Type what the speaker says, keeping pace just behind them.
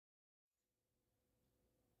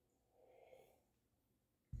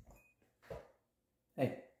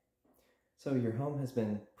So your home has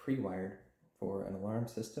been pre-wired for an alarm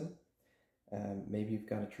system. Maybe you've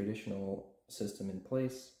got a traditional system in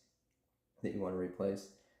place that you want to replace.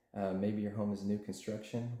 Maybe your home is new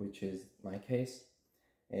construction, which is my case,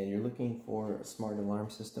 and you're looking for a smart alarm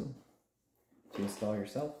system to install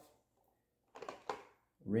yourself.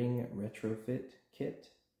 Ring Retrofit Kit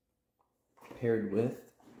paired with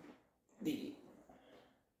the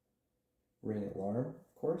Ring alarm,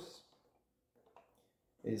 of course,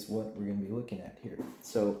 is what we're going to be looking at here.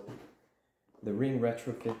 So the Ring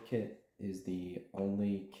Retrofit Kit is the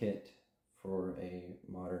only kit for a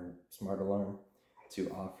modern smart alarm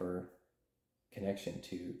to offer connection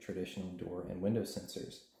to traditional door and window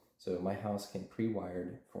sensors. So my house came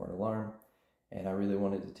pre-wired for an alarm, and I really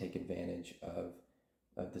wanted to take advantage of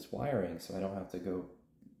this wiring so I don't have to go,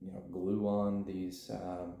 glue on these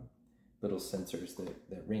little sensors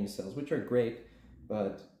that Ring sells, which are great,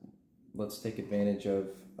 but let's take advantage of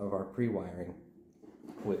our pre-wiring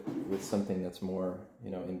with something that's more,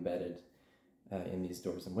 embedded in these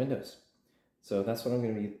doors and windows. So that's what I'm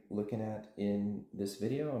going to be looking at in this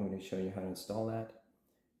video. I'm going to show you how to install that.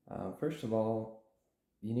 First of all,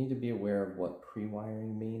 you need to be aware of what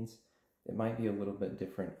pre-wiring means. It might be a little bit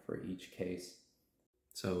different for each case.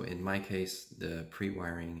 So in my case, the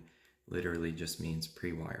pre-wiring literally just means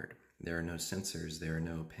pre-wired. There are no sensors, there are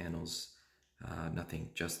no panels,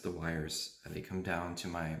 nothing, just the wires. They come down to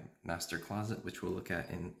my master closet, which we'll look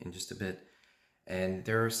at in just a bit. And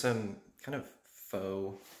there are some kind of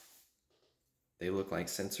faux, they look like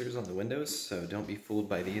sensors on the windows, so don't be fooled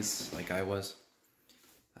by these like I was.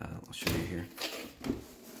 I'll show you here.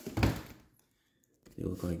 They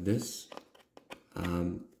look like this.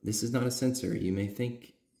 This is not a sensor. You may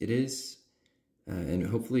think it is, and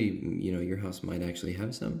hopefully, your house might actually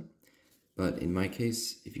have some. But in my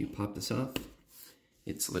case, if you pop this off,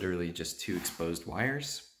 it's literally just two exposed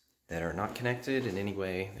wires that are not connected in any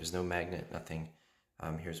way. There's no magnet, nothing.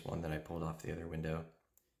 Here's one that I pulled off the other window.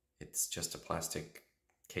 It's just a plastic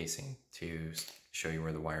casing to show you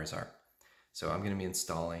where the wires are. So I'm going to be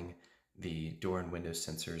installing the door and window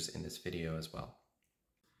sensors in this video as well.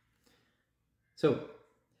 So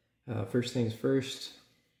first things first,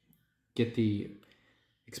 get the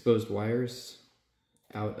exposed wires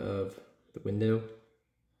out of the window.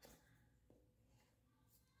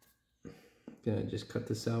 Gonna just cut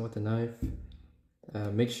this out with a knife.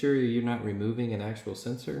 Make sure you're not removing an actual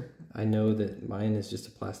sensor. I know that mine is just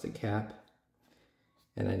a plastic cap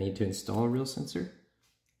and I need to install a real sensor,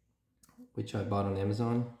 which I bought on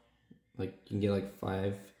Amazon. Like, you can get like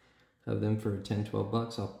 5 of them for 10, 12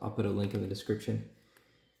 bucks. I'll put a link in the description.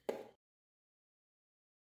 So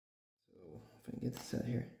if I can get this out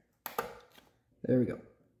here. There we go.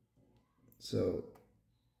 So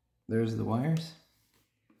there's the wires.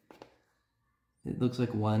 It looks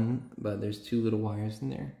like one, but there's 2 little wires in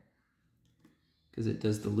there because it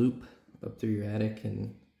does the loop up through your attic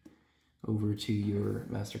and over to your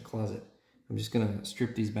master closet. I'm just gonna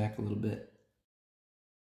strip these back a little bit.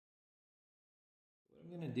 What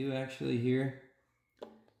I'm gonna do actually here,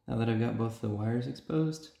 now that I've got both the wires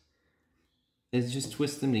exposed, is just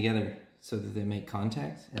twist them together so that they make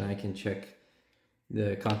contact and I can check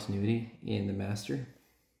the continuity in the master.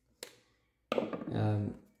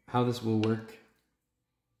 How this will work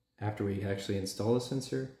after we actually install the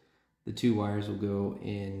sensor, the 2 wires will go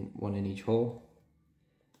in, one in each hole,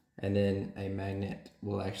 and then a magnet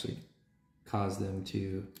will actually cause them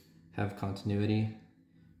to have continuity,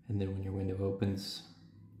 and then when your window opens,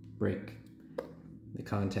 break the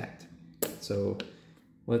contact. So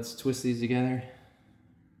let's twist these together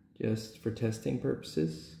just for testing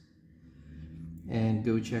purposes and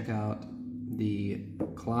go check out the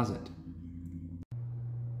closet.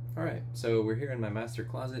 Alright, so we're here in my master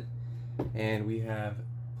closet and we have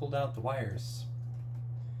pulled out the wires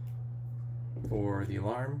for the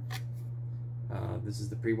alarm. This is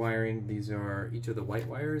the pre-wiring. These are, each of the white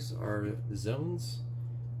wires are the zones.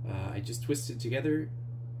 I just twisted together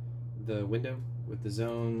the window with the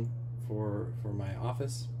zone for my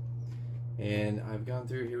office, and I've gone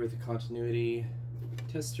through here with the continuity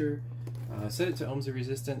tester, set it to ohms of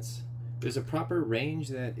resistance. There's a proper range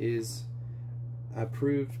that is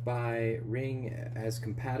approved by Ring as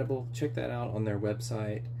compatible. Check that out on their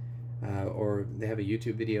website, or they have a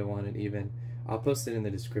YouTube video on it even. I'll post it in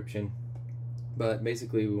the description. But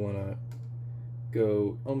basically we want to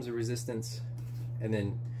go ohms of resistance and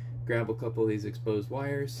then grab a couple of these exposed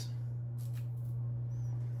wires,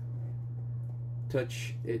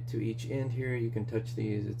 touch it to each end here. You can touch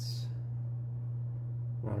these, it's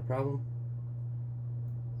not a problem.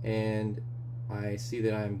 And I see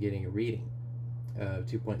that I'm getting a reading of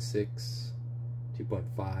 2.6,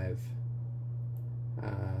 2.5,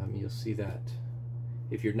 you'll see that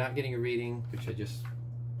if you're not getting a reading, which I just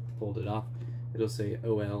pulled it off, it'll say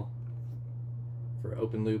OL for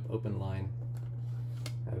open loop, open line.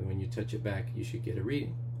 When you touch it back, you should get a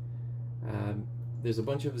reading. There's a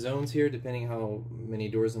bunch of zones here depending how many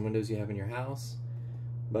doors and windows you have in your house,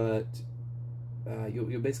 but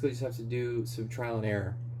you'll basically just have to do some trial and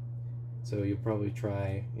error. So you'll probably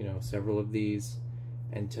try, several of these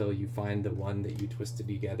until you find the one that you twisted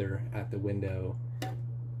together at the window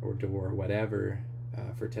or door or whatever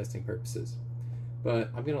for testing purposes.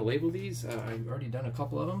 But I'm going to label these. I've already done a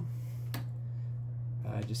couple of them.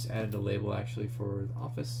 I just added a label actually for the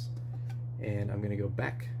office, and I'm going to go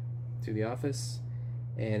back to the office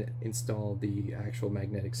and install the actual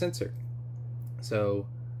magnetic sensor. So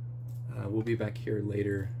we'll be back here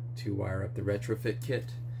later to wire up the retrofit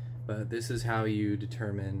kit, but this is how you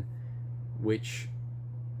determine which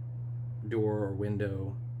door or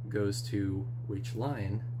window goes to which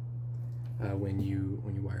line when you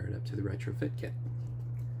wire it up to the retrofit kit.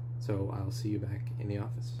 So I'll see you back in the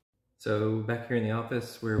office. So back here in the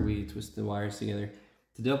office where we twist the wires together.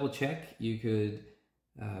 To double check, you could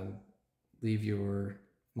leave your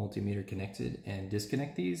multimeter connected and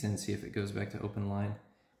disconnect these and see if it goes back to open line.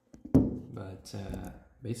 But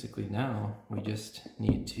basically now we just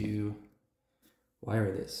need to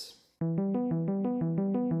wire this.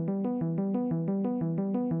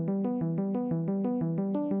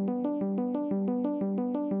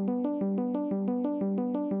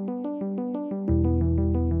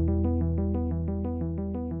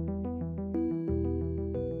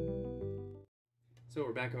 So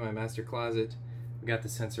we're back in my master closet. We got the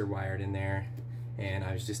sensor wired in there, and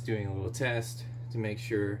I was just doing a little test to make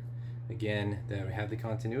sure, again, that we have the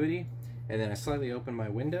continuity. And then I slightly opened my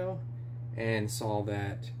window and saw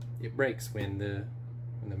that it breaks when the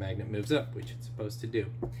magnet moves up, which it's supposed to do.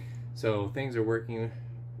 So things are working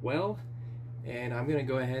well, and I'm gonna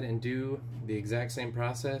go ahead and do the exact same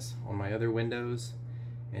process on my other windows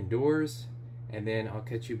and doors, and then I'll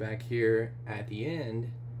catch you back here at the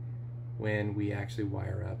end when we actually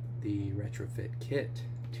wire up the retrofit kit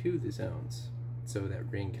to the zones so that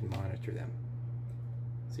Ring can monitor them.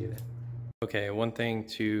 See you then. Okay, one thing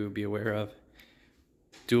to be aware of,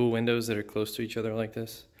 dual windows that are close to each other like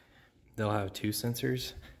this, they'll have two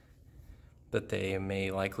sensors, but they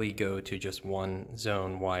may likely go to just one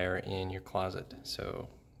zone wire in your closet, so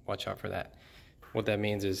watch out for that. What that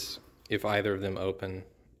means is if either of them open,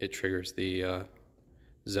 it triggers the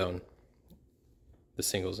zone, the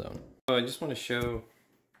single zone. So I just want to show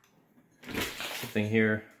something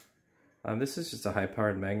here. This is just a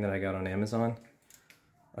high-powered magnet I got on Amazon.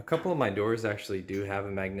 A couple of my doors actually do have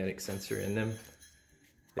a magnetic sensor in them.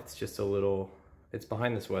 It's just a little, it's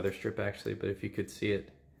behind this weather strip actually, but if you could see it,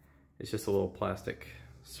 it's just a little plastic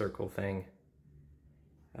circle thing.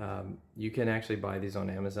 You can actually buy these on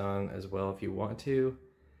Amazon as well if you want to.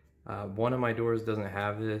 One of my doors doesn't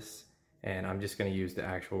have this, and I'm just going to use the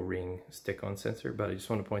actual Ring stick-on sensor, but I just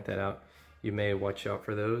want to point that out. You may watch out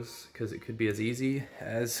for those because it could be as easy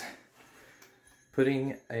as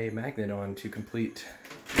putting a magnet on to complete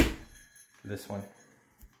this one.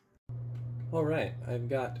 Alright, I've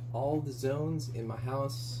got all the zones in my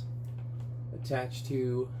house attached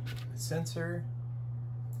to a sensor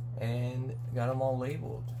and got them all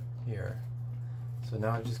labeled here. So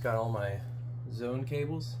now I've just got all my zone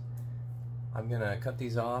cables. I'm gonna cut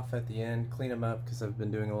these off at the end, clean them up because I've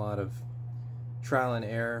been doing a lot of trial and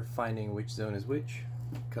error finding which zone is which.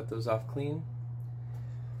 Cut those off clean.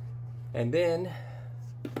 And then,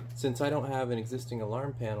 since I don't have an existing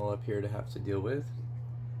alarm panel up here to have to deal with,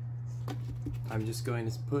 I'm just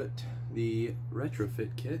going to put the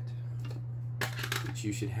retrofit kit, which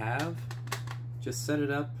you should have. Just set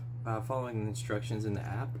it up following the instructions in the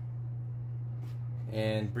app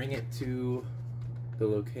and bring it to the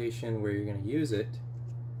location where you're going to use it,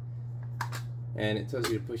 and it tells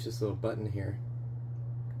you to push this little button here,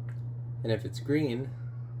 and if it's green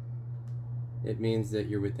it means that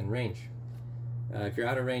you're within range. If you're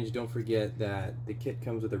out of range, don't forget that the kit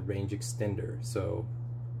comes with a range extender, so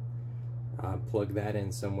plug that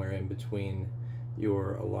in somewhere in between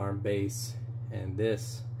your alarm base and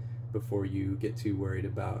this before you get too worried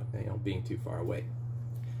about being too far away.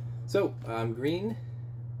 So green,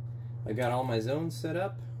 I got all my zones set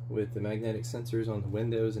up with the magnetic sensors on the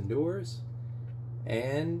windows and doors,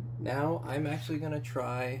 and now I'm actually going to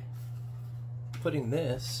try putting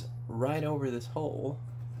this right over this hole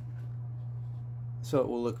so it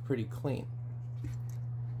will look pretty clean,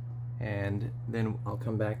 and then I'll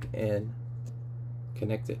come back and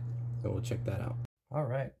connect it and we'll check that out.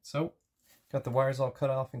 Alright, so got the wires all cut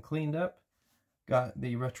off and cleaned up. got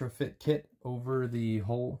the retrofit kit over the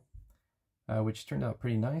hole, which turned out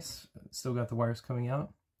pretty nice. Still got the wires coming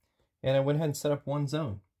out. And I went ahead and set up one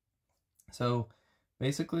zone. So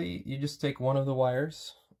basically, you just take one of the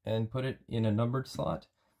wires and put it in a numbered slot,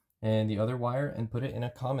 and the other wire and put it in a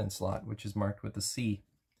common slot, which is marked with a C.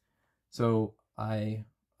 So I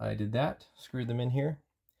did that, screwed them in here,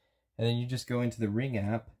 and then you just go into the Ring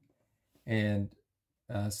app and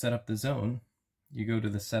set up the zone. You go to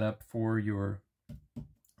the setup for your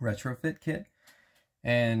retrofit kit,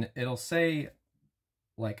 and it'll say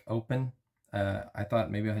like open. I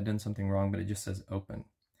thought maybe I had done something wrong, but it just says open.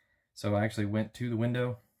 So I actually went to the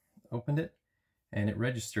window, opened it, and it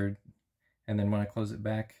registered. And then when I close it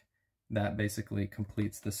back, that basically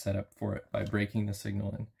completes the setup for it by breaking the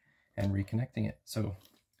signal and reconnecting it. So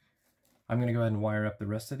I'm going to go ahead and wire up the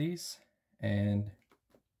rest of these, and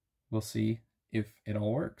we'll see if it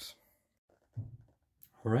all works.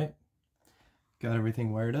 All right, got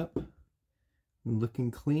everything wired up,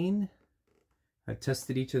 looking clean. I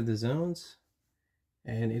tested each of the zones,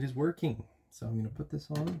 and it is working. So I'm going to put this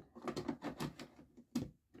on.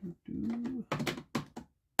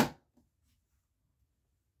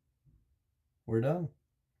 We're done.